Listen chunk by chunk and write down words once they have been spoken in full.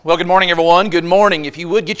Well, good morning, everyone. Good morning. If you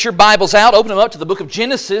would, get your Bibles out, open them up to the book of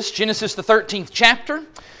Genesis, Genesis the 13th chapter. I'm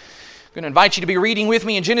going to invite you to be reading with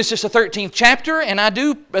me in Genesis the 13th chapter, and I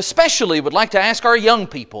do especially would like to ask our young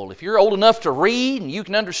people, if you're old enough to read and you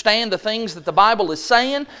can understand the things that the Bible is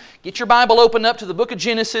saying, get your Bible opened up to the book of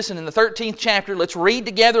Genesis, and in the 13th chapter, let's read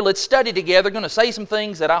together, let's study together. I'm going to say some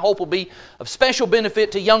things that I hope will be of special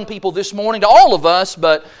benefit to young people this morning, to all of us,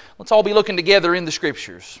 but let's all be looking together in the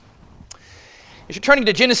Scriptures. As you're turning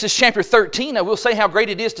to Genesis chapter 13, I will say how great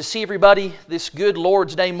it is to see everybody this good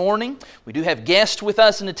Lord's Day morning. We do have guests with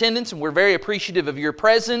us in attendance, and we're very appreciative of your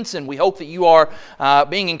presence, and we hope that you are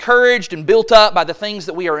being encouraged and built up by the things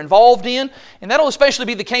that we are involved in. And that'll especially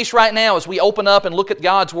be the case right now as we open up and look at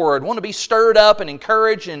God's Word. We want to be stirred up and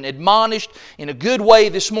encouraged and admonished in a good way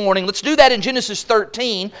this morning. Let's do that in Genesis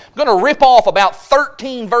 13. I'm going to rip off about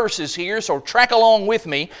 13 verses here, so track along with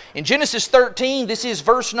me. In Genesis 13, this is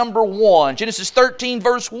verse number 1. Genesis 13,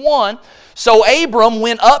 verse 1. So Abram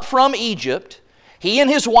went up from Egypt, he and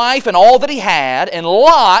his wife and all that he had, and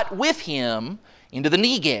Lot with him into the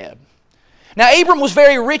Negeb. Now Abram was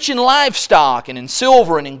very rich in livestock and in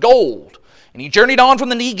silver and in gold. And he journeyed on from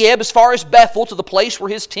the Negeb as far as Bethel, to the place where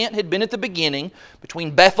his tent had been at the beginning,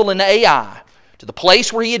 between Bethel and Ai, to the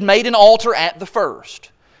place where he had made an altar at the first.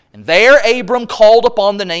 And there Abram called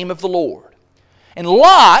upon the name of the Lord. And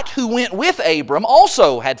Lot, who went with Abram,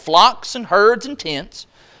 also had flocks and herds and tents,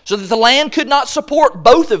 so that the land could not support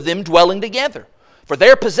both of them dwelling together. For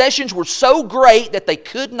their possessions were so great that they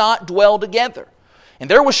could not dwell together. And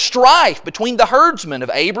there was strife between the herdsmen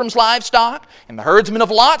of Abram's livestock and the herdsmen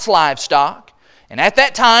of Lot's livestock. And at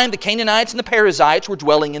that time the Canaanites and the Perizzites were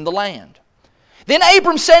dwelling in the land. Then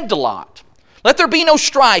Abram said to Lot, "Let there be no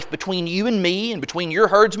strife between you and me, and between your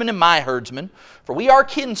herdsmen and my herdsmen, for we are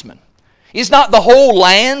kinsmen. Is not the whole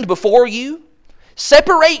land before you?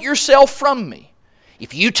 Separate yourself from me.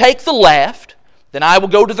 If you take the left, then I will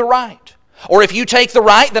go to the right. Or if you take the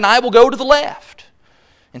right, then I will go to the left."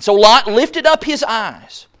 And so Lot lifted up his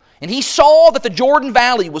eyes, and he saw that the Jordan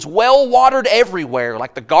Valley was well watered everywhere,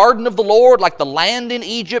 like the garden of the Lord, like the land in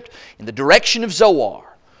Egypt, in the direction of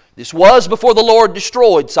Zoar. This was before the Lord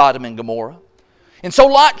destroyed Sodom and Gomorrah. And so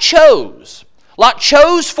Lot chose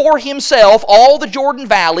for himself all the Jordan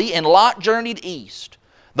Valley, and Lot journeyed east.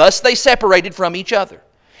 Thus they separated from each other.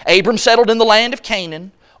 Abram settled in the land of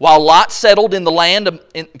Canaan, while Lot settled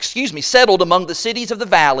settled among the cities of the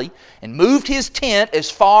valley, and moved his tent as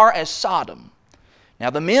far as Sodom. Now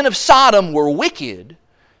the men of Sodom were wicked,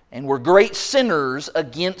 and were great sinners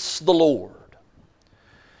against the Lord.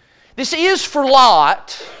 This is for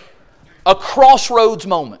Lot a crossroads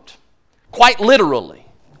moment, quite literally.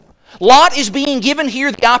 Lot is being given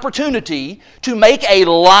here the opportunity to make a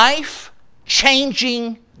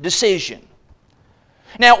life-changing decision.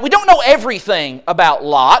 Now, we don't know everything about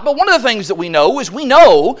Lot, but one of the things that we know is we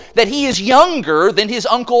know that he is younger than his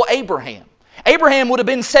uncle Abraham. Abraham would have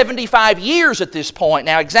been 75 years at this point.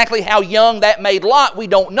 Now, exactly how young that made Lot, we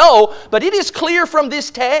don't know, but it is clear from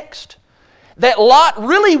this text that Lot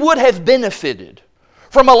really would have benefited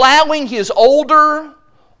from allowing his older,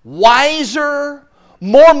 wiser,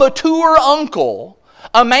 more mature uncle,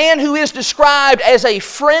 a man who is described as a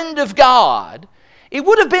friend of God. It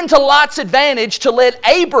would have been to Lot's advantage to let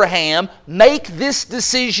Abraham make this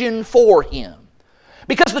decision for him.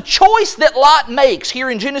 Because the choice that Lot makes here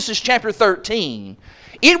in Genesis chapter 13,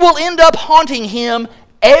 it will end up haunting him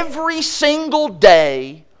every single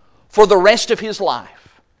day for the rest of his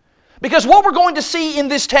life. Because what we're going to see in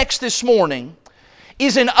this text this morning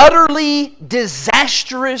is an utterly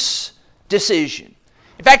disastrous decision.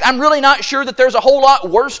 In fact, I'm really not sure that there's a whole lot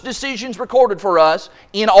worse decisions recorded for us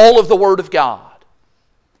in all of the Word of God.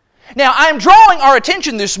 Now, I'm drawing our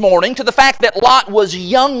attention this morning to the fact that Lot was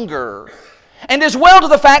younger, and as well to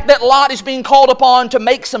the fact that Lot is being called upon to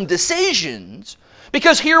make some decisions,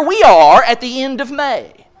 because here we are at the end of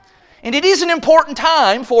May. And it is an important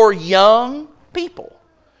time for young people.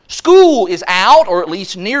 School is out, or at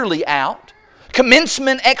least nearly out.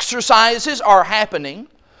 Commencement exercises are happening,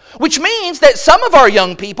 which means that some of our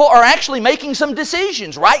young people are actually making some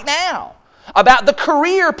decisions right now about the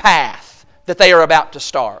career path that they are about to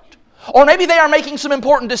start. Or maybe they are making some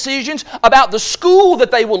important decisions about the school that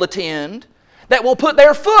they will attend that will put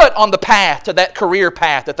their foot on the path to that career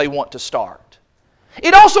path that they want to start.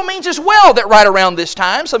 It also means as well that right around this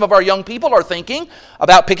time, some of our young people are thinking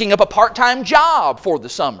about picking up a part-time job for the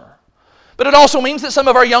summer. But it also means that some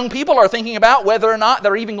of our young people are thinking about whether or not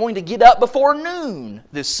they're even going to get up before noon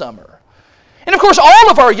this summer. And of course, all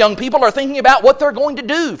of our young people are thinking about what they're going to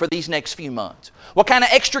do for these next few months. What kind of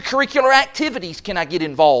extracurricular activities can I get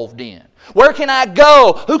involved in? Where can I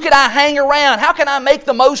go? Who can I hang around? How can I make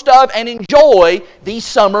the most of and enjoy these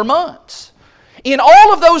summer months? In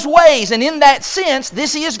all of those ways, and in that sense,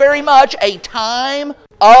 this is very much a time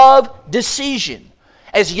of decision.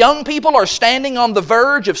 As young people are standing on the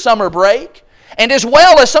verge of summer break, and as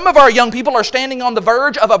well as some of our young people are standing on the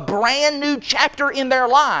verge of a brand new chapter in their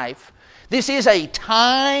life, this is a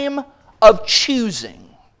time of choosing.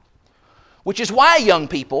 Which is why, young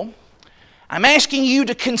people, I'm asking you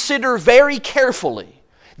to consider very carefully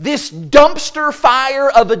this dumpster fire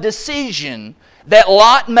of a decision that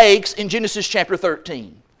Lot makes in Genesis chapter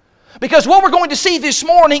 13. Because what we're going to see this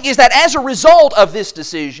morning is that as a result of this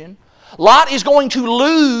decision, Lot is going to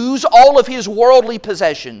lose all of his worldly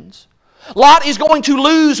possessions. Lot is going to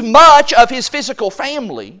lose much of his physical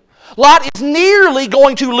family. Lot is nearly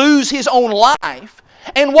going to lose his own life.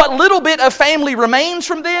 And what little bit of family remains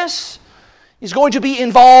from this is going to be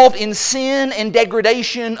involved in sin and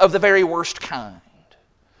degradation of the very worst kind.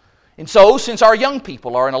 And so, since our young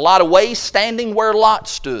people are in a lot of ways standing where Lot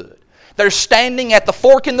stood, they're standing at the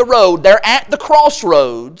fork in the road, they're at the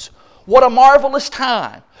crossroads, what a marvelous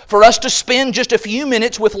time for us to spend just a few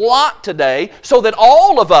minutes with Lot today so that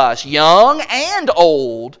all of us, young and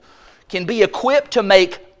old, can be equipped to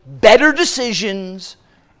make better decisions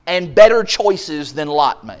and better choices than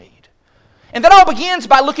Lot made. And that all begins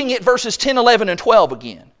by looking at verses 10, 11, and 12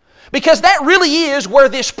 again. Because that really is where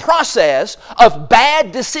this process of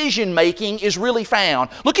bad decision making is really found.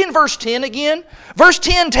 Look in verse 10 again. Verse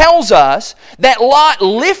 10 tells us that Lot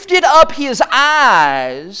lifted up his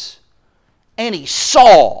eyes and he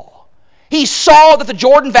saw. He saw that the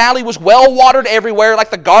Jordan Valley was well watered everywhere,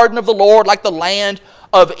 like the garden of the Lord, like the land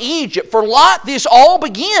of Egypt. For Lot, this all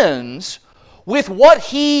begins with what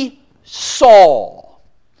he saw.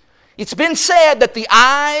 It's been said that the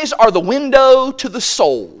eyes are the window to the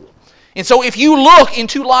soul. And so if you look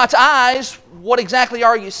into Lot's eyes, what exactly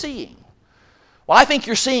are you seeing? Well, I think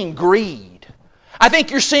you're seeing greed. I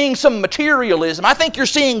think you're seeing some materialism. I think you're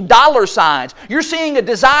seeing dollar signs. You're seeing a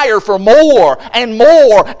desire for more and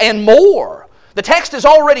more and more. The text has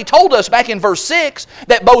already told us back in verse 6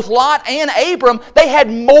 that both Lot and Abram, they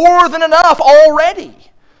had more than enough already.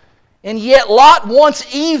 And yet Lot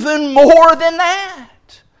wants even more than that.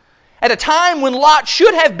 At a time when Lot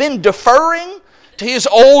should have been deferring to his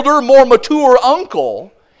older, more mature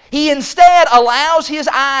uncle, he instead allows his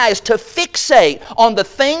eyes to fixate on the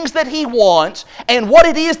things that he wants, and what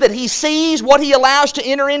it is that he sees, what he allows to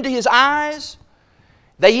enter into his eyes,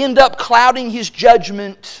 they end up clouding his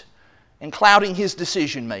judgment and clouding his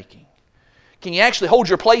decision making. Can you actually hold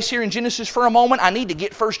your place here in Genesis for a moment? I need to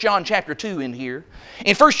get 1 John chapter 2 in here.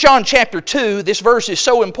 In 1 John chapter 2, this verse is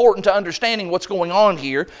so important to understanding what's going on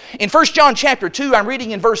here. In 1 John chapter 2, I'm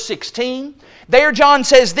reading in verse 16. There John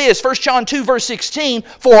says this, 1 John 2 verse 16,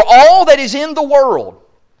 "For all that is in the world,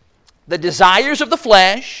 the desires of the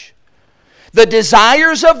flesh, the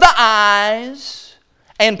desires of the eyes,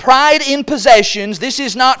 and pride in possessions, this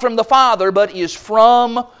is not from the Father, but is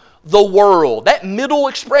from the world." That middle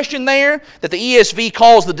expression there that the ESV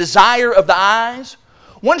calls the desire of the eyes,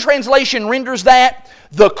 one translation renders that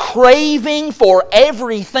the craving for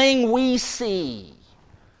everything we see.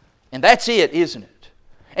 And that's it, isn't it?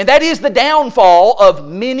 And that is the downfall of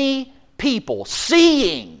many people.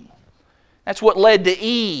 Seeing. That's what led to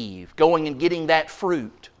Eve going and getting that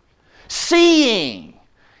fruit. Seeing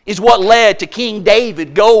is what led to King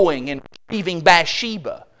David going and receiving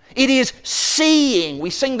Bathsheba. It is seeing. We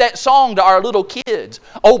sing that song to our little kids.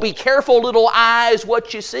 Oh, be careful, little eyes,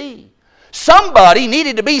 what you see. Somebody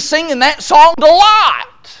needed to be singing that song to Lot.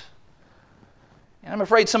 And I'm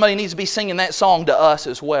afraid somebody needs to be singing that song to us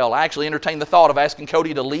as well. I actually entertained the thought of asking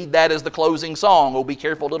Cody to lead that as the closing song. Oh, be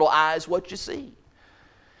careful, little eyes, what you see.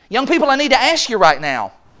 Young people, I need to ask you right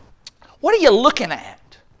now, what are you looking at?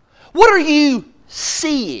 What are you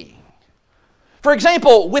seeing? For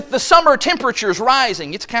example, with the summer temperatures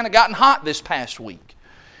rising, it's kind of gotten hot this past week.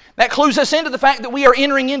 That clues us into the fact that we are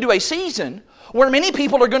entering into a season where many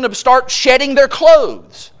people are going to start shedding their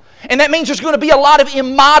clothes. And that means there's going to be a lot of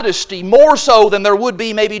immodesty, more so than there would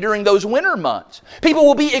be maybe during those winter months. People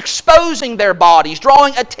will be exposing their bodies,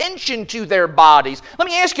 drawing attention to their bodies. Let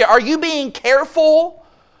me ask you, are you being careful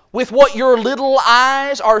with what your little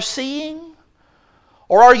eyes are seeing?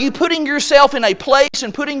 Or are you putting yourself in a place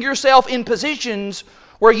and putting yourself in positions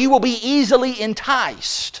where you will be easily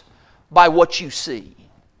enticed by what you see?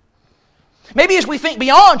 Maybe as we think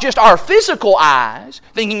beyond just our physical eyes,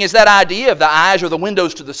 thinking is that idea of the eyes are the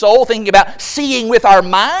windows to the soul, thinking about seeing with our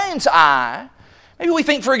mind's eye, maybe we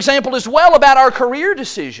think, for example, as well about our career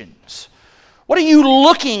decisions. What are you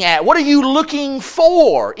looking at? What are you looking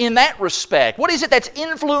for in that respect? What is it that's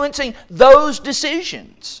influencing those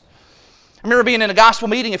decisions? I remember being in a gospel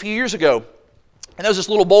meeting a few years ago, and there was this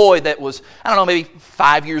little boy that was, I don't know, maybe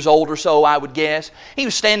 5 years old or so, I would guess. He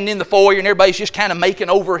was standing in the foyer, and everybody's just kind of making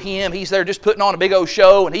over him. He's there just putting on a big old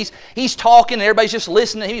show, and he's talking, and everybody's just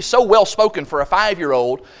listening. He was so well-spoken for a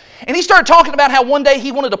 5-year-old. And he started talking about how one day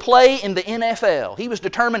he wanted to play in the NFL. He was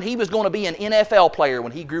determined he was going to be an NFL player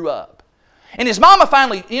when he grew up. And his mama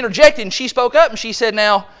finally interjected, and she spoke up, and she said,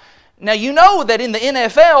 Now you know that in the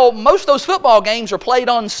NFL, most of those football games are played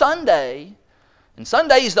on Sunday. And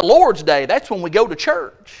Sunday is the Lord's Day. That's when we go to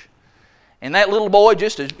church. And that little boy,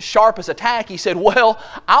 just as sharp as a tack, he said, well,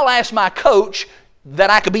 I'll ask my coach that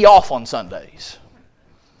I could be off on Sundays.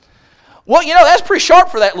 Well, you know, that's pretty sharp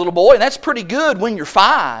for that little boy, and that's pretty good when you're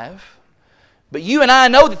 5. But you and I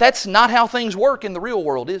know that that's not how things work in the real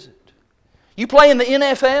world, is it? You play in the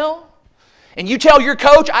NFL, and you tell your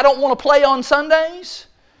coach, I don't want to play on Sundays,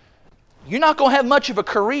 you're not going to have much of a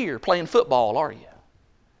career playing football, are you?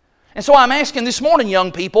 And so I'm asking this morning,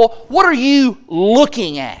 young people, what are you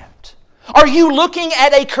looking at? Are you looking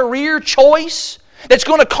at a career choice that's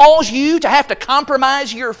going to cause you to have to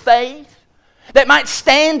compromise your faith? That might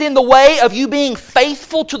stand in the way of you being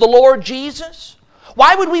faithful to the Lord Jesus?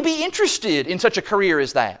 Why would we be interested in such a career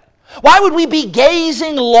as that? Why would we be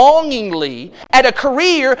gazing longingly at a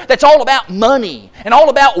career that's all about money and all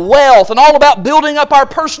about wealth and all about building up our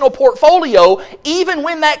personal portfolio, even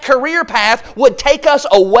when that career path would take us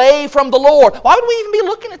away from the Lord? Why would we even be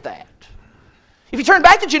looking at that? If you turn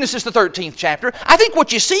back to Genesis, the 13th chapter, I think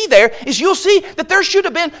what you see there is you'll see that there should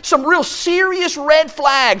have been some real serious red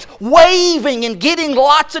flags waving and getting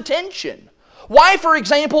Lot's attention. Why, for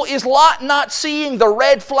example, is Lot not seeing the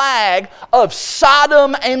red flag of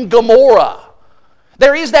Sodom and Gomorrah?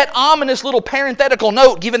 There is that ominous little parenthetical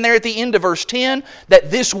note given there at the end of verse 10 that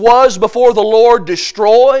this was before the Lord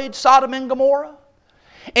destroyed Sodom and Gomorrah.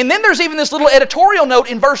 And then there's even this little editorial note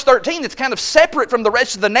in verse 13 that's kind of separate from the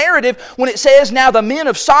rest of the narrative when it says, now the men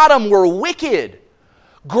of Sodom were wicked,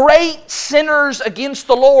 great sinners against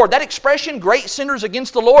the Lord. That expression, great sinners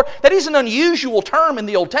against the Lord, that is an unusual term in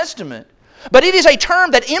the Old Testament. But it is a term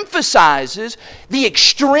that emphasizes the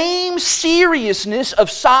extreme seriousness of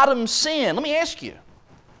Sodom's sin. Let me ask you,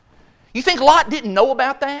 you think Lot didn't know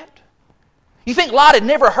about that? You think Lot had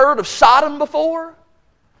never heard of Sodom before?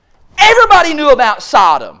 Everybody knew about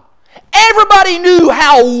Sodom. Everybody knew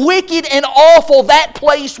how wicked and awful that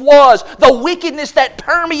place was, the wickedness that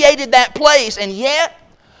permeated that place, and yet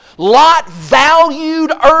Lot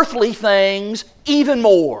valued earthly things even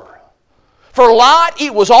more. For Lot,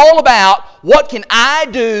 it was all about, what can I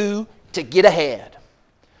do to get ahead?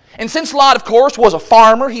 And since Lot, of course, was a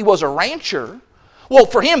farmer, he was a rancher, well,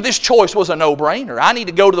 for him, this choice was a no-brainer. I need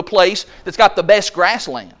to go to the place that's got the best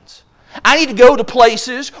grasslands. I need to go to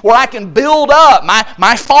places where I can build up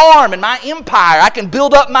my farm and my empire. I can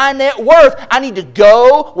build up my net worth. I need to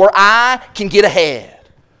go where I can get ahead.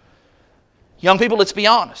 Young people, let's be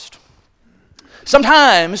honest.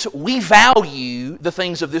 Sometimes we value the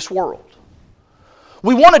things of this world.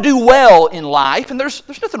 We want to do well in life, and there's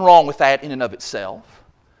nothing wrong with that in and of itself.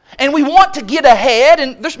 And we want to get ahead,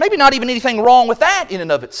 and there's maybe not even anything wrong with that in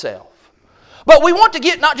and of itself. But we want to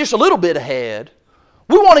get not just a little bit ahead,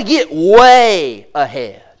 we want to get way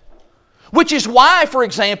ahead. Which is why, for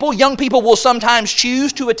example, young people will sometimes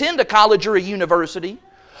choose to attend a college or a university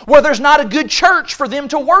where there's not a good church for them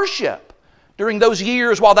to worship during those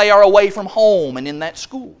years while they are away from home and in that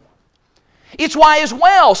school. It's why as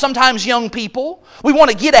well, sometimes young people, we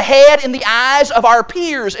want to get ahead in the eyes of our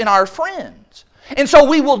peers and our friends. And so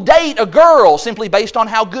we will date a girl simply based on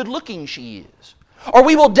how good looking she is. Or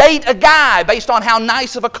we will date a guy based on how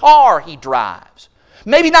nice of a car he drives.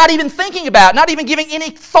 Maybe not even thinking about, not even giving any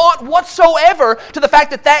thought whatsoever to the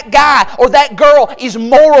fact that that guy or that girl is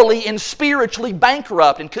morally and spiritually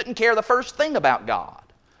bankrupt and couldn't care the first thing about God.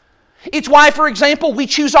 It's why, for example, we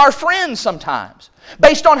choose our friends sometimes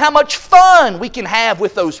based on how much fun we can have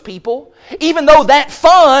with those people, even though that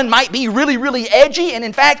fun might be really, really edgy, and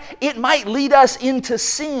in fact, it might lead us into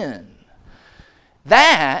sin.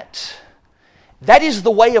 That is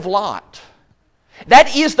the way of Lot.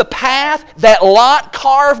 That is the path that Lot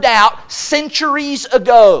carved out centuries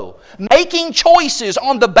ago, making choices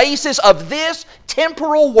on the basis of this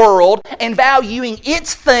temporal world and valuing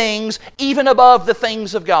its things even above the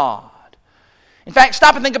things of God. In fact,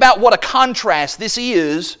 stop and think about what a contrast this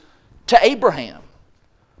is to Abraham.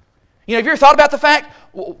 You know, have you ever thought about the fact,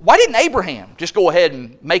 why didn't Abraham just go ahead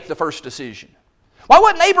and make the first decision? Why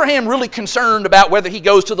wasn't Abraham really concerned about whether he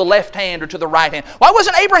goes to the left hand or to the right hand? Why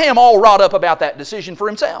wasn't Abraham all wrought up about that decision for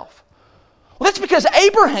himself? Well, that's because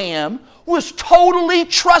Abraham was totally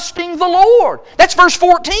trusting the Lord. That's verse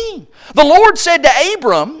 14. The Lord said to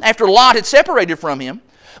Abram, after Lot had separated from him,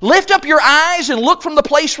 "Lift up your eyes and look from the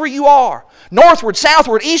place where you are, northward,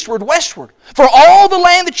 southward, eastward, westward. For all the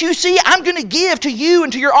land that you see, I'm going to give to you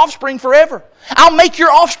and to your offspring forever. I'll make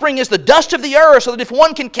your offspring as the dust of the earth, so that if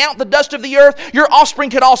one can count the dust of the earth, your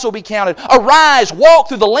offspring could also be counted. Arise, walk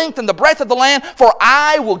through the length and the breadth of the land, for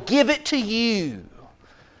I will give it to you."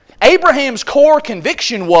 Abraham's core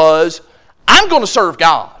conviction was, I'm going to serve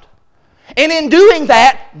God. And in doing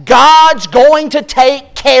that, God's going to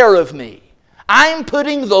take care of me. I'm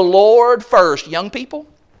putting the Lord first. Young people,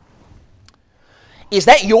 is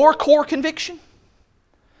that your core conviction?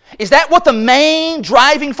 Is that what the main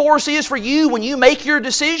driving force is for you when you make your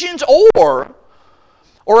decisions? Or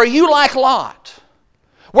are you like Lot,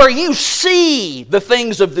 where you see the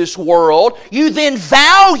things of this world, you then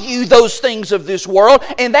value those things of this world,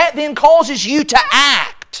 and that then causes you to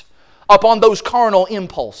act upon those carnal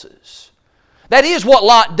impulses? That is what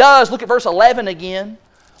Lot does. Look at verse 11 again.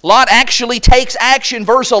 Lot actually takes action.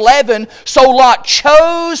 Verse 11, so Lot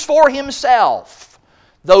chose for himself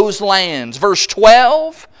those lands. Verse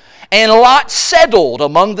 12, and Lot settled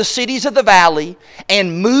among the cities of the valley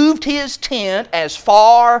and moved his tent as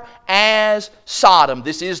far as Sodom.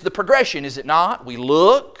 This is the progression, is it not? We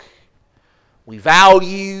look, we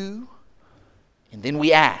value, and then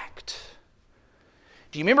we act.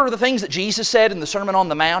 Do you remember the things that Jesus said in the Sermon on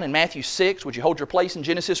the Mount in Matthew 6? Would you hold your place in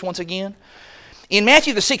Genesis once again? In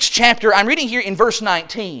Matthew the 6th chapter, I'm reading here in verse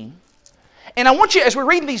 19. And I want you, as we're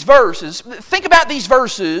reading these verses, think about these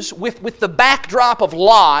verses with the backdrop of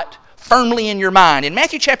Lot firmly in your mind. In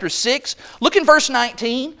Matthew chapter 6, look in verse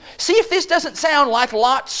 19. See if this doesn't sound like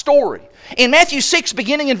Lot's story. In Matthew 6,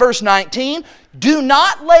 beginning in verse 19, do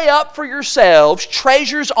not lay up for yourselves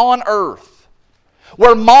treasures on earth,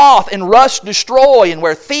 where moth and rust destroy and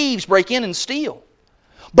where thieves break in and steal.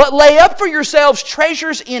 But lay up for yourselves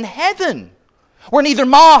treasures in heaven, where neither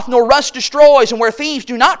moth nor rust destroys and where thieves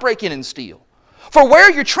do not break in and steal. For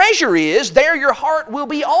where your treasure is, there your heart will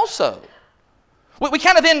be also. We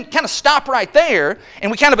kind of stop right there,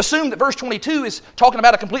 and we kind of assume that verse 22 is talking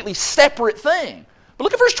about a completely separate thing. But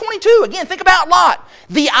look at verse 22. Again, think about Lot.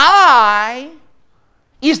 The eye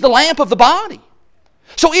is the lamp of the body.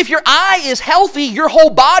 So if your eye is healthy, your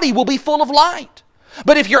whole body will be full of light.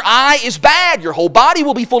 But if your eye is bad, your whole body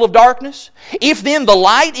will be full of darkness. If then the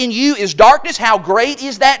light in you is darkness, how great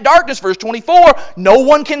is that darkness? Verse 24, no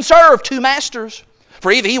one can serve two masters.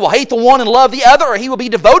 For either he will hate the one and love the other, or he will be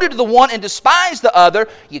devoted to the one and despise the other.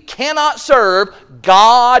 You cannot serve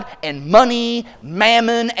God and money,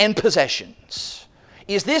 mammon, and possessions.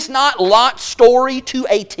 Is this not Lot's story to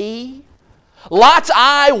a T? Lot's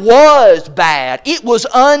eye was bad. It was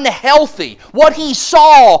unhealthy. What he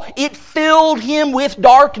saw, it filled him with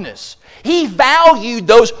darkness. He valued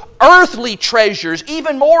those earthly treasures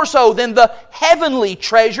even more so than the heavenly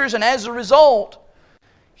treasures, and as a result,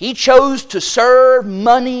 he chose to serve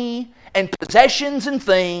money and possessions and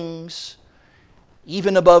things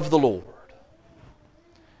even above the Lord.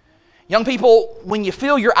 Young people, when you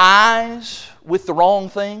fill your eyes with the wrong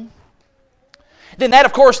thing, then that,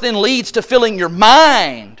 of course, then leads to filling your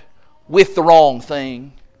mind with the wrong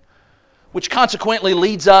thing, which consequently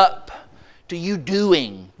leads up to you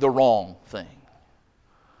doing the wrong thing.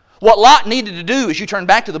 What Lot needed to do, as you turn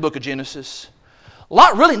back to the book of Genesis,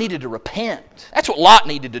 Lot really needed to repent. That's what Lot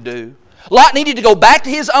needed to do. Lot needed to go back to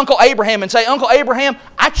his uncle Abraham and say, Uncle Abraham,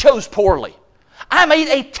 I chose poorly. I made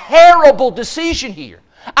a terrible decision here.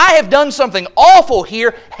 I have done something awful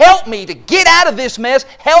here. Help me to get out of this mess.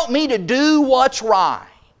 Help me to do what's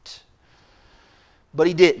right. But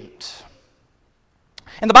he didn't.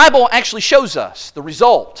 And the Bible actually shows us the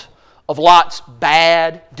result of Lot's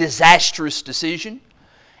bad, disastrous decision.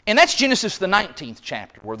 And that's Genesis the 19th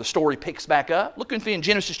chapter, where the story picks back up. Look with me in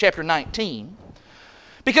Genesis chapter 19.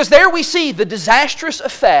 Because there we see the disastrous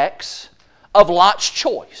effects of Lot's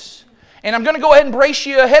choice. And I'm going to go ahead and brace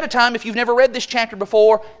you ahead of time if you've never read this chapter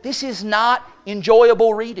before. This is not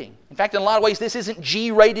enjoyable reading. In fact, in a lot of ways, this isn't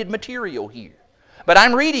G-rated material here. But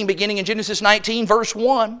I'm reading beginning in Genesis 19, verse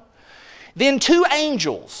 1. Then two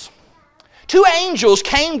angels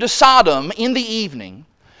came to Sodom in the evening,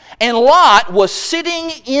 and Lot was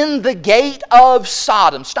sitting in the gate of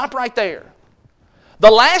Sodom. Stop right there.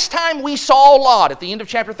 The last time we saw Lot at the end of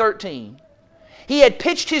chapter 13, he had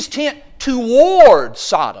pitched his tent toward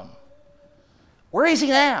Sodom. Where is he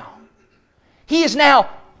now? He is now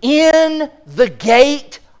in the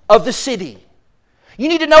gate of the city. You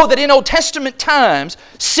need to know that in Old Testament times,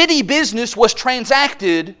 city business was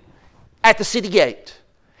transacted at the city gate.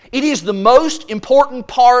 It is the most important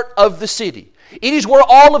part of the city. It is where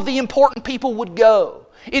all of the important people would go.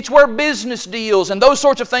 It's where business deals and those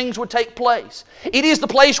sorts of things would take place. It is the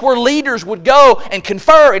place where leaders would go and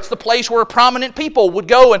confer. It's the place where prominent people would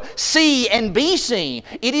go and see and be seen.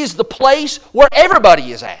 It is the place where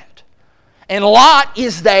everybody is at. And Lot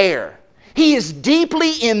is there. He is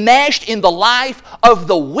deeply enmeshed in the life of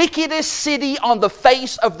the wickedest city on the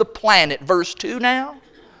face of the planet. Verse 2 now.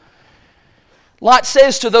 Lot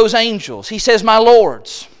says to those angels, he says, "My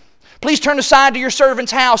lords, please turn aside to your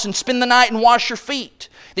servant's house and spend the night and wash your feet.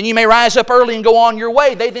 Then you may rise up early and go on your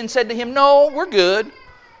way." They then said to him, "No, we're good.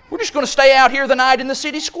 We're just going to stay out here the night in the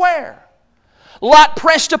city square." Lot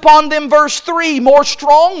pressed upon them, verse 3, more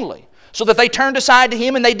strongly, so that they turned aside to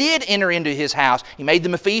him, and they did enter into his house. He made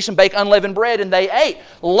them a feast and baked unleavened bread, and they ate.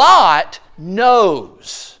 Lot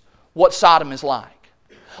knows what Sodom is like.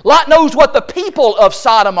 Lot knows what the people of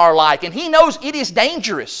Sodom are like, and he knows it is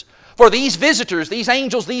dangerous for these visitors, these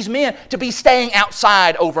angels, these men, to be staying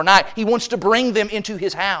outside overnight. He wants to bring them into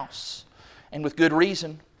his house, and with good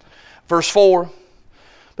reason. Verse 4,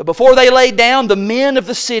 "But before they laid down, the men of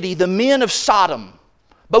the city, the men of Sodom,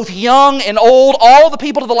 both young and old, all the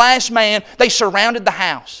people to the last man, they surrounded the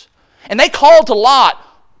house. And they called to Lot,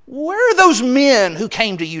 'Where are those men who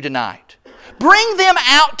came to you tonight? Bring them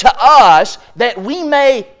out to us that we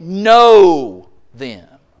may know them.'"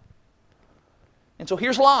 And so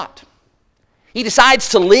here's Lot. He decides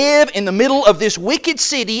to live in the middle of this wicked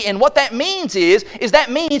city, and what that means is that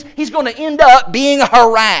means he's going to end up being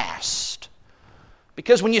harassed.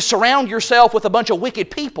 Because when you surround yourself with a bunch of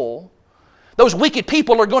wicked people, those wicked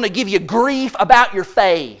people are going to give you grief about your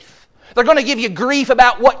faith. They're going to give you grief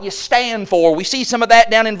about what you stand for. We see some of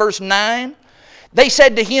that down in verse 9. They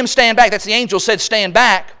said to him, "Stand back." That's the angel said, "Stand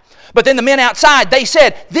back." But then the men outside, they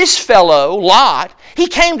said, "This fellow, Lot, he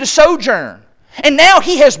came to sojourn, and now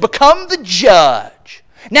he has become the judge.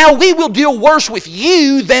 Now we will deal worse with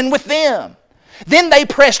you than with them." Then they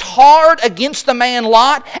pressed hard against the man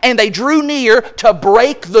Lot, and they drew near to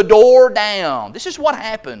break the door down. This is what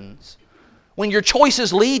happens when your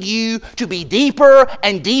choices lead you to be deeper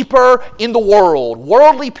and deeper in the world.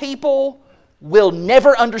 Worldly people will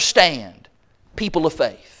never understand people of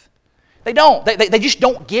faith. They don't. They just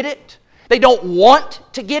don't get it. They don't want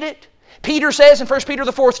to get it. Peter says in 1 Peter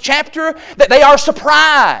the 4th chapter that they are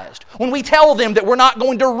surprised when we tell them that we're not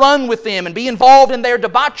going to run with them and be involved in their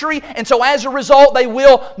debauchery, and so as a result they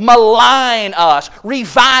will malign us,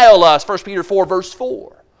 revile us. 1 Peter 4 verse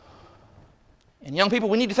 4. And young people,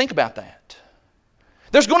 we need to think about that.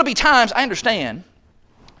 There's going to be times, I understand,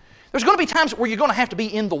 there's going to be times where you're going to have to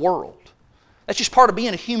be in the world. That's just part of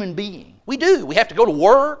being a human being. We do. We have to go to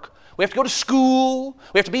work. We have to go to school.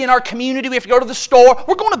 We have to be in our community. We have to go to the store.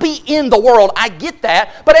 We're going to be in the world. I get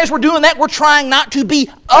that. But as we're doing that, we're trying not to be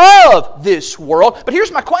of this world. But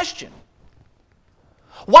here's my question.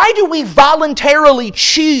 Why do we voluntarily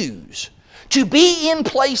choose to be in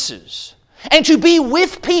places and to be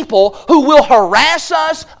with people who will harass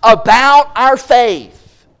us about our faith?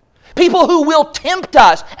 People who will tempt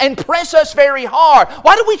us and press us very hard.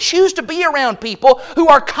 Why do we choose to be around people who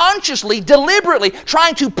are consciously, deliberately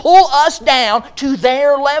trying to pull us down to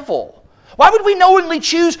their level? Why would we knowingly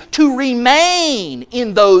choose to remain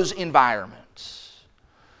in those environments?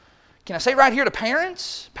 Can I say right here to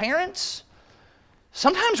parents? Parents,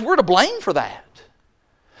 sometimes we're to blame for that.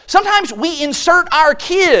 Sometimes we insert our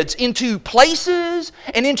kids into places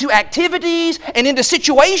and into activities and into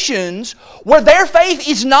situations where their faith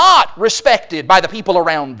is not respected by the people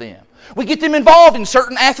around them. We get them involved in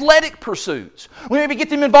certain athletic pursuits. We maybe get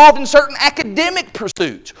them involved in certain academic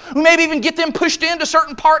pursuits. We maybe even get them pushed into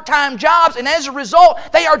certain part-time jobs, and as a result,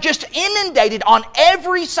 they are just inundated on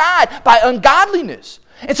every side by ungodliness.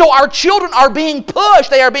 And so our children are being pushed,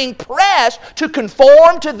 they are being pressed to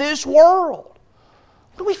conform to this world.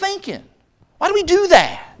 What are we thinking? Why do we do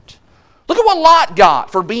that? Look at what Lot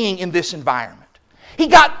got for being in this environment. He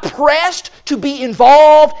got pressed to be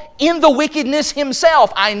involved in the wickedness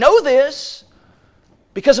himself. I know this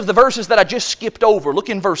because of the verses that I just skipped over. Look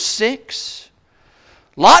in verse 6.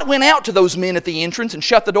 Lot went out to those men at the entrance and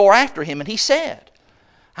shut the door after him, and he said,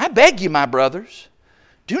 "I beg you, my brothers,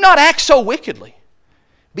 do not act so wickedly.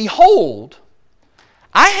 Behold,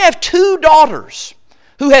 I have 2 daughters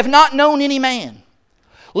who have not known any man.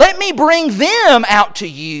 Let me bring them out to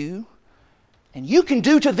you, and you can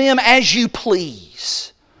do to them as you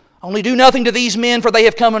please. Only do nothing to these men, for they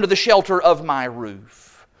have come under the shelter of my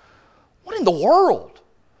roof." What in the world?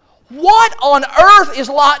 What on earth is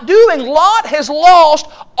Lot doing? Lot has lost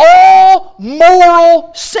all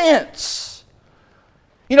moral sense.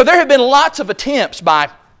 You know, there have been lots of attempts by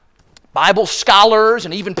Bible scholars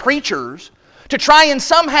and even preachers to try and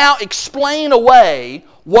somehow explain away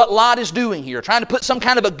what Lot is doing here, trying to put some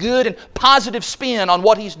kind of a good and positive spin on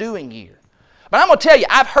what he's doing here. But I'm going to tell you,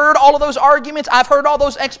 I've heard all of those arguments, I've heard all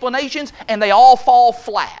those explanations, and they all fall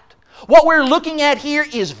flat. What we're looking at here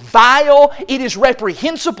is vile, it is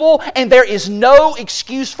reprehensible, and there is no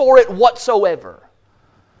excuse for it whatsoever.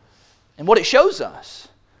 And what it shows us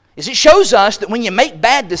is it shows us that when you make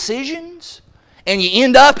bad decisions and you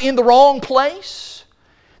end up in the wrong place,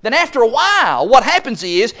 then after a while, what happens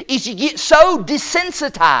is you get so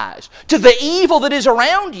desensitized to the evil that is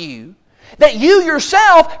around you that you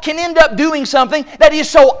yourself can end up doing something that is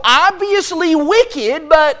so obviously wicked,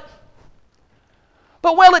 but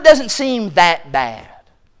well, it doesn't seem that bad.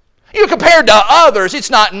 Compared to others, it's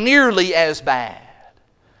not nearly as bad.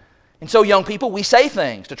 And so, young people, we say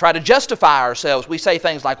things to try to justify ourselves. We say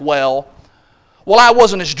things like, well, I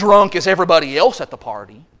wasn't as drunk as everybody else at the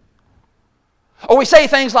party. Or we say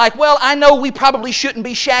things like, well, I know we probably shouldn't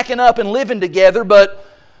be shacking up and living together, but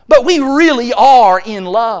we really are in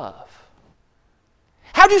love.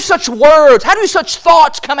 How do such words, how do such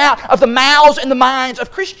thoughts come out of the mouths and the minds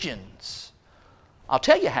of Christians? I'll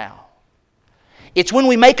tell you how. It's when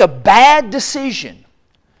we make a bad decision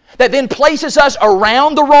that then places us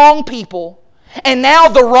around the wrong people, and now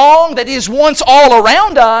the wrong that is once all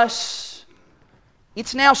around us,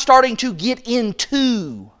 it's now starting to get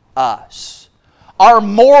into us. Our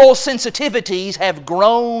moral sensitivities have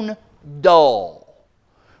grown dull.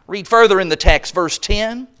 Read further in the text, verse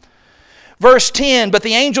 10. Verse 10, but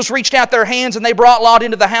the angels reached out their hands and they brought Lot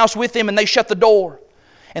into the house with them and they shut the door.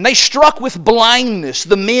 And they struck with blindness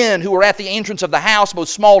the men who were at the entrance of the house, both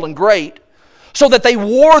small and great, so that they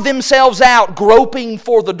wore themselves out groping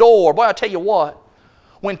for the door. Boy, I tell you what,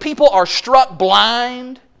 when people are struck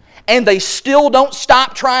blind and they still don't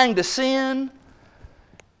stop trying to sin,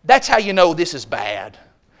 that's how you know this is bad.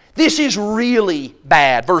 This is really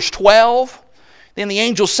bad. Verse 12, then the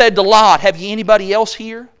angel said to Lot, have ye anybody else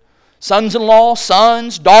here? Sons-in-law,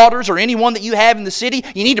 sons, daughters, or anyone that you have in the city,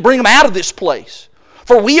 you need to bring them out of this place.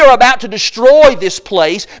 For we are about to destroy this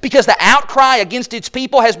place because the outcry against its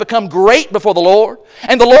people has become great before the Lord,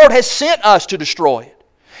 and the Lord has sent us to destroy it.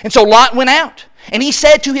 And so Lot went out, and he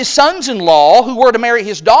said to his sons-in-law who were to marry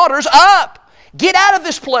his daughters, up, get out of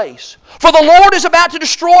this place, for the Lord is about to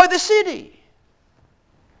destroy the city.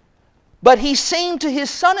 But he seemed to his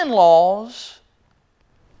son-in-laws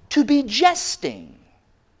to be jesting.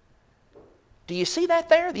 Do you see that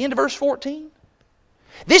there, the end of verse 14?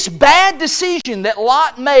 This bad decision that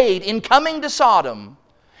Lot made in coming to Sodom,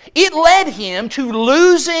 it led him to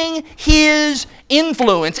losing his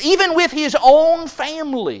influence, even with his own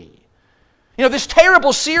family. This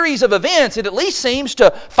terrible series of events, it at least seems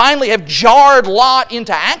to finally have jarred Lot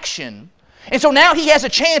into action. And so now he has a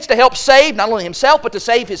chance to help save not only himself, but to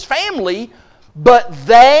save his family. But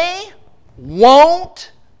they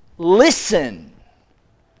won't listen.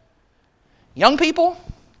 Young people,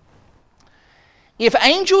 if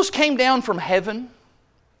angels came down from heaven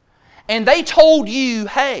and they told you,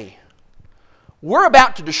 hey, we're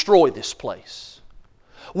about to destroy this place.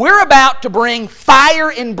 We're about to bring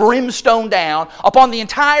fire and brimstone down upon the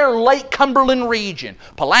entire Lake Cumberland region,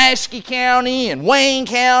 Pulaski County and Wayne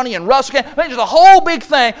County and Russell County. There's a whole big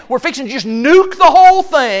thing. We're fixing to just nuke the whole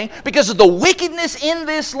thing because of the wickedness in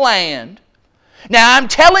this land. Now, I'm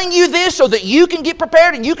telling you this so that you can get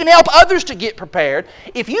prepared and you can help others to get prepared.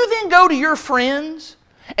 If you then go to your friends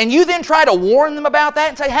and you then try to warn them about that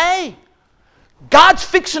and say, hey, God's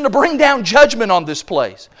fixing to bring down judgment on this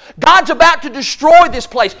place. God's about to destroy this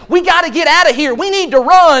place. We got to get out of here. We need to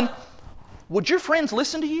run. Would your friends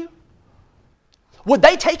listen to you? Would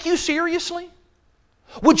they take you seriously?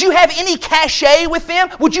 Would you have any cachet with them?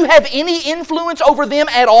 Would you have any influence over them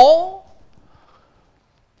at all?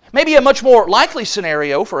 Maybe a much more likely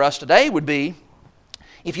scenario for us today would be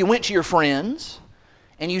if you went to your friends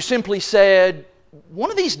and you simply said,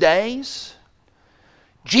 one of these days,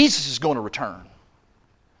 Jesus is going to return.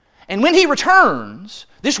 And when He returns,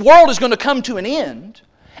 this world is going to come to an end,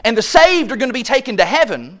 and the saved are going to be taken to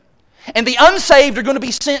heaven, and the unsaved are going to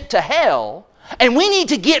be sent to hell, and we need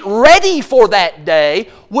to get ready for that day.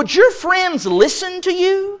 Would your friends listen to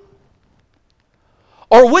you?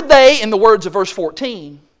 Or would they, in the words of verse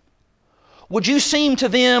 14, would you seem to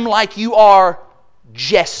them like you are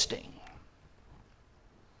jesting?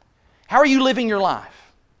 How are you living your life?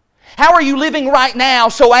 How are you living right now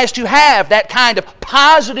so as to have that kind of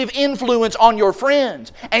positive influence on your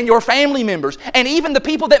friends and your family members and even the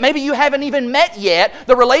people that maybe you haven't even met yet,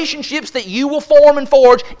 the relationships that you will form and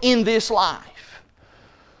forge in this life?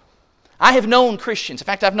 I have known Christians, in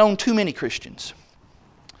fact, I've known too many Christians,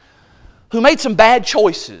 who made some bad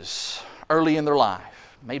choices early in their life.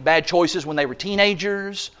 Made bad choices when they were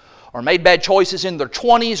teenagers, or made bad choices in their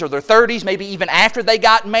 20s or their 30s, maybe even after they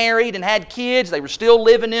got married and had kids. They were still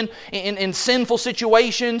living in sinful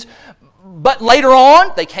situations. But later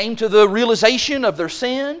on, they came to the realization of their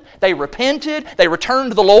sin. They repented. They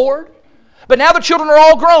returned to the Lord. But now the children are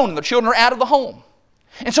all grown and the children are out of the home.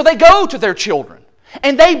 And so they go to their children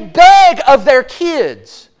and they beg of their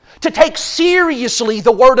kids to take seriously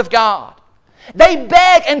the Word of God. They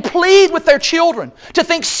beg and plead with their children to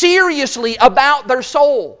think seriously about their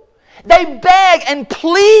soul. They beg and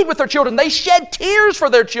plead with their children. They shed tears for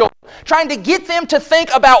their children, trying to get them to think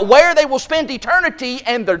about where they will spend eternity.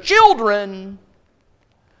 And their children,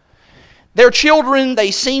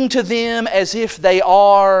 they seem to them as if they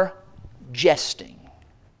are jesting.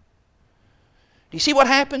 Do you see what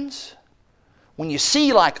happens? When you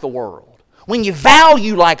see like the world, when you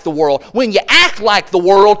value like the world, when you act like the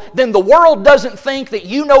world, then the world doesn't think that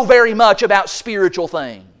you know very much about spiritual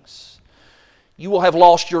things. You will have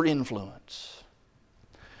lost your influence.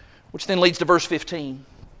 Which then leads to verse 15.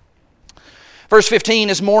 Verse 15,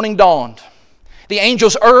 as morning dawned, the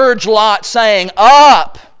angels urged Lot, saying,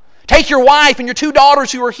 "Up, take your wife and your 2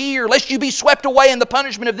 daughters who are here, lest you be swept away in the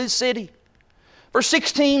punishment of this city." Verse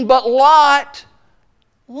 16, but Lot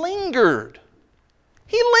lingered.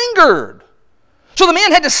 He lingered. So the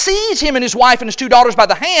men had to seize him and his wife and his 2 daughters by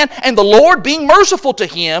the hand, and the Lord, being merciful to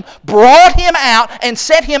him, brought him out and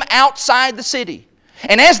set him outside the city.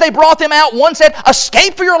 And as they brought them out, one said,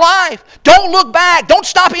 "Escape for your life. Don't look back. Don't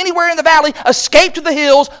stop anywhere in the valley. Escape to the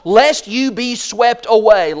hills, lest you be swept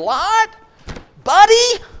away." Lot,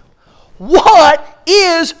 buddy, what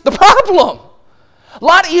is the problem?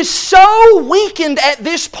 Lot is so weakened at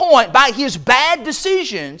this point by his bad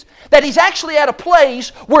decisions that he's actually at a place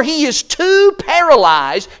where he is too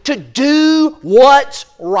paralyzed to do what's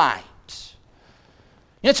right.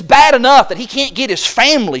 It's bad enough that he can't get his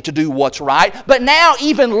family to do what's right, but now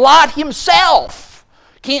even Lot himself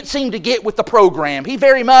can't seem to get with the program. He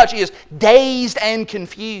very much is dazed and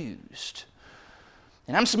confused.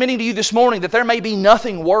 And I'm submitting to you this morning that there may be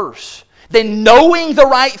nothing worse than knowing the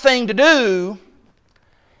right thing to do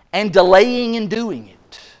and delaying in doing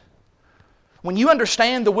it. When you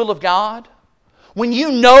understand the will of God, when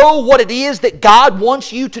you know what it is that God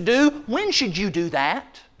wants you to do, when should you do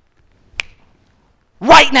that?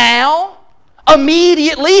 Right now?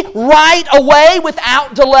 Immediately? Right away?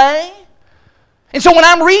 Without delay? And so when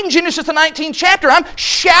I'm reading Genesis the 19th chapter, I'm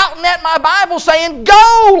shouting at my Bible saying,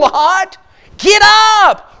 "Go, Lot! Get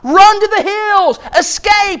up! Run to the hills!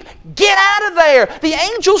 Escape! Get out of there!" The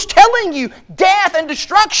angel's telling you death and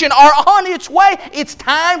destruction are on its way. It's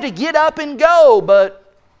time to get up and go. But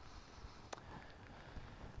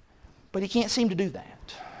he can't seem to do that.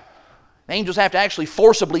 The angels have to actually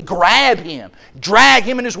forcibly grab him, drag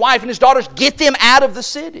him and his wife and his daughters, get them out of the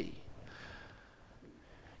city.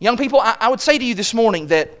 Young people, I would say to you this morning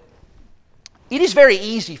that it is very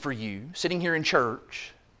easy for you, sitting here in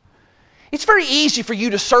church, it's very easy for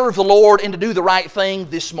you to serve the Lord and to do the right thing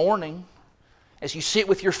this morning as you sit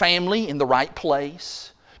with your family in the right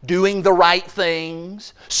place, doing the right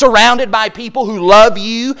things, surrounded by people who love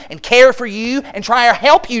you and care for you and try to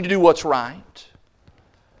help you to do what's right.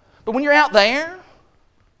 But when you're out there,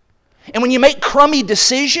 and when you make crummy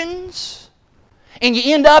decisions, and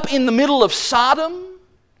you end up in the middle of Sodom,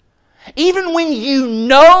 even when you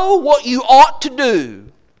know what you ought to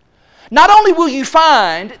do, not only will you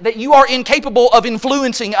find that you are incapable of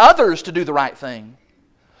influencing others to do the right thing,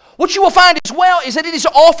 what you will find as well is that it is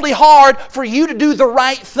awfully hard for you to do the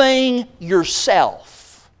right thing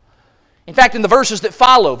yourself. In fact, in the verses that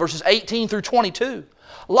follow, verses 18 through 22,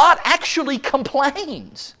 Lot actually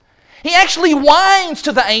complains. He actually whines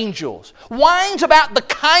to the angels, whines about the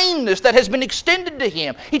kindness that has been extended to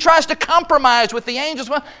him. He tries to compromise with the angels.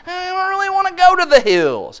 Well, I don't really want to go to the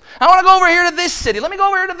hills. I want to go over here to this city. Let me go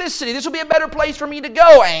over here to this city. This will be a better place for me to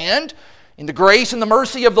go. And in the grace and the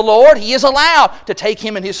mercy of the Lord, he is allowed to take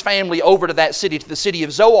him and his family over to that city, to the city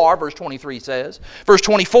of Zoar, verse 23 says. Verse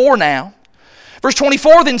 24 now. Verse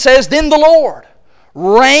 24 then says, "Then the Lord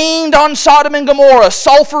rained on Sodom and Gomorrah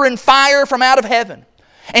sulfur and fire from out of heaven.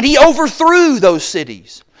 And he overthrew those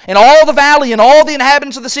cities, and all the valley, and all the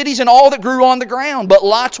inhabitants of the cities, and all that grew on the ground. But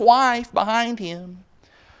Lot's wife behind him,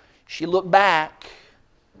 she looked back,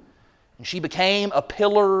 and she became a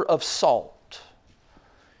pillar of salt."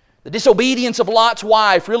 The disobedience of Lot's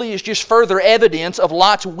wife really is just further evidence of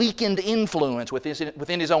Lot's weakened influence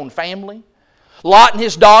within his own family. Lot and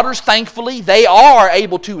his daughters, thankfully, they are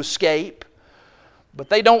able to escape. But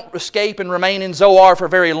they don't escape and remain in Zoar for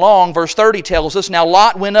very long. Verse 30 tells us, "Now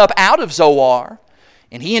Lot went up out of Zoar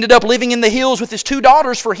And he ended up living in the hills with his 2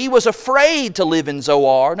 daughters, for he was afraid to live in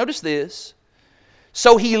Zoar. Notice this.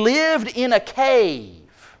 So he lived in a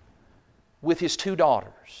cave with his 2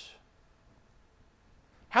 daughters.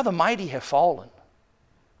 How the mighty have fallen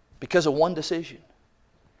because of one decision.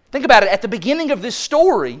 Think about it. At the beginning of this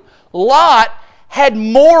story, Lot had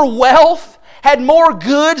more wealth, had more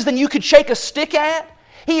goods than you could shake a stick at.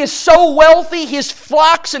 He is so wealthy, his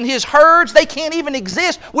flocks and his herds, they can't even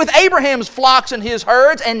exist with Abraham's flocks and his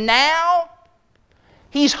herds. And now,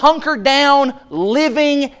 he's hunkered down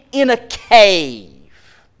living in a cave.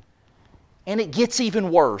 And it gets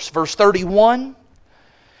even worse. Verse 31,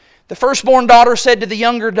 the firstborn daughter said to the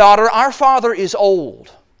younger daughter, "Our father is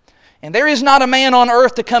old, and there is not a man on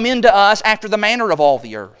earth to come in to us after the manner of all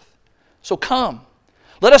the earth. So come,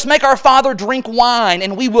 let us make our father drink wine,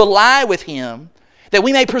 and we will lie with him, that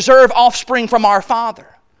we may preserve offspring from our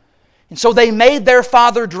father." And so they made their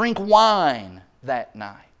father drink wine that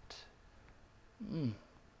night.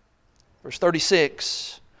 Verse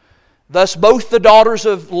 36, thus both the daughters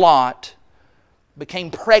of Lot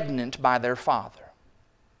became pregnant by their father.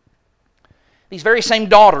 These very same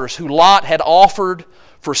daughters who Lot had offered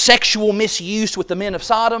for sexual misuse with the men of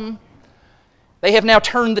Sodom, they have now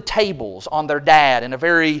turned the tables on their dad in a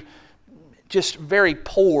very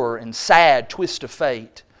poor and sad twist of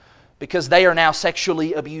fate, because they are now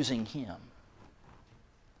sexually abusing him.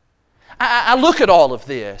 I look at all of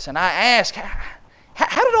this and I ask,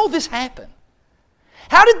 how did all this happen?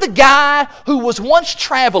 How did the guy who was once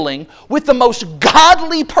traveling with the most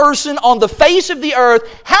godly person on the face of the earth,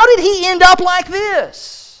 how did he end up like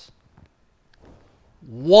this?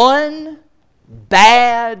 One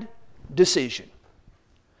bad decision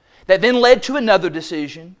that then led to another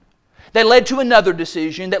decision, that led to another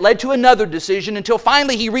decision, that led to another decision, until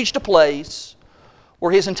finally he reached a place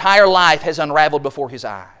where his entire life has unraveled before his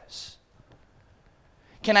eyes.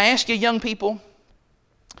 Can I ask you, young people,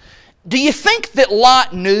 do you think that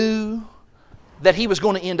Lot knew that he was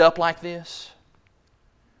going to end up like this?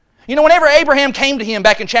 You know, whenever Abraham came to him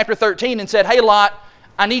back in chapter 13 and said, "Hey Lot,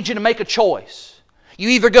 I need you to make a choice. You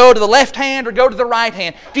either go to the left hand or go to the right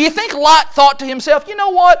hand." Do you think Lot thought to himself, "You know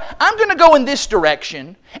what? I'm going to go in this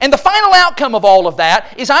direction, and the final outcome of all of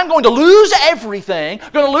that is I'm going to lose everything,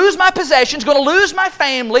 going to lose my possessions, going to lose my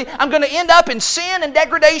family, I'm going to end up in sin and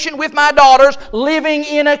degradation with my daughters, living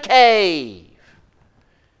in a cave"?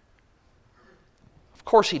 Of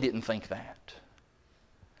course he didn't think that.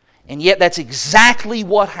 And yet that's exactly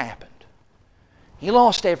what happened. He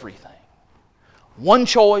lost everything. One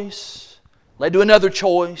choice led to another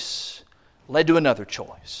choice, led to another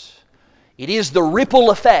choice. It is the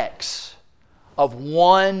ripple effects of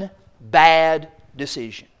one bad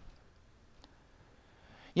decision.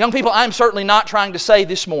 Young people, I'm certainly not trying to say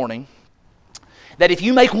this morning that if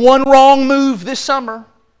you make one wrong move this summer,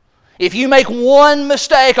 if you make one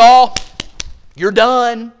mistake, you're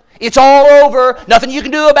done. It's all over. Nothing you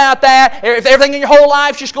can do about that. If everything in your whole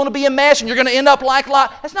life is just going to be a mess and you're going to end up like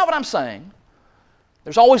Lot. That's not what I'm saying.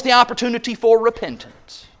 There's always the opportunity for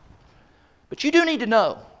repentance. But you do need to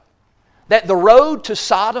know that the road to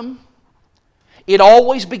Sodom, it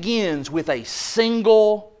always begins with a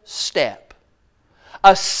single step,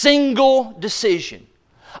 a single decision,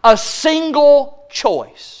 a single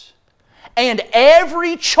choice. And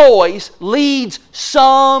every choice leads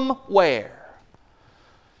somewhere.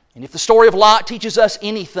 And if the story of Lot teaches us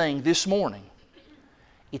anything this morning,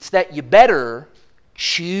 it's that you better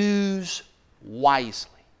choose wisely.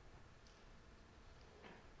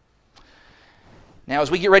 Now,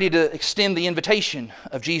 as we get ready to extend the invitation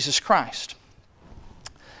of Jesus Christ,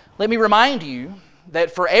 let me remind you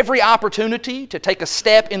that for every opportunity to take a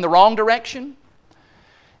step in the wrong direction,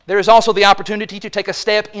 there is also the opportunity to take a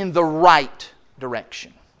step in the right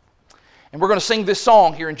direction. And we're going to sing this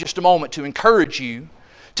song here in just a moment to encourage you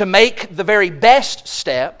to make the very best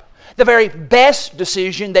step, the very best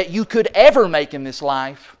decision that you could ever make in this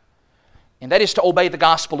life, and that is to obey the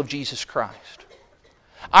gospel of Jesus Christ.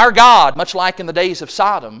 Our God, much like in the days of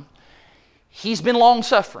Sodom, He's been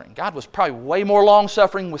long-suffering. God was probably way more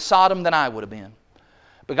long-suffering with Sodom than I would have been.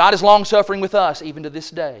 But God is long-suffering with us even to this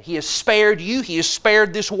day. He has spared you. He has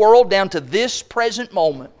spared this world down to this present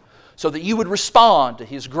moment so that you would respond to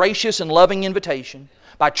His gracious and loving invitation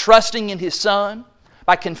by trusting in His Son,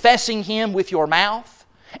 by confessing Him with your mouth,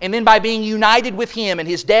 and then by being united with Him in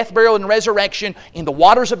His death, burial, and resurrection in the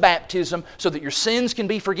waters of baptism so that your sins can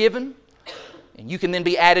be forgiven and you can then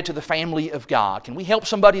be added to the family of God. Can we help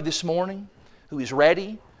somebody this morning who is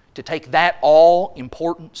ready to take that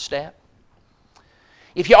all-important step?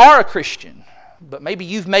 If you are a Christian, but maybe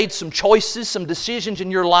you've made some choices, some decisions in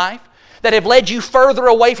your life that have led you further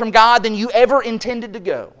away from God than you ever intended to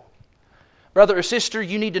go. Brother or sister,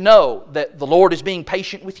 you need to know that the Lord is being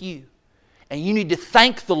patient with you. And you need to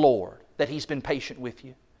thank the Lord that He's been patient with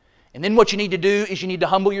you. And then what you need to do is you need to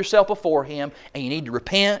humble yourself before Him, and you need to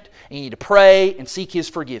repent, and you need to pray and seek His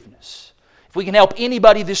forgiveness. If we can help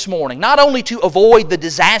anybody this morning, not only to avoid the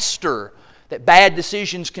disaster that bad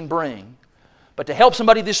decisions can bring, but to help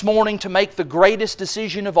somebody this morning to make the greatest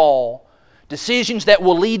decision of all, decisions that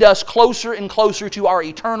will lead us closer and closer to our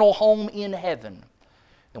eternal home in heaven,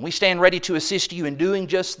 then we stand ready to assist you in doing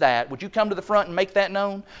just that. Would you come to the front and make that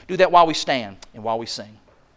known? Do that while we stand and while we sing.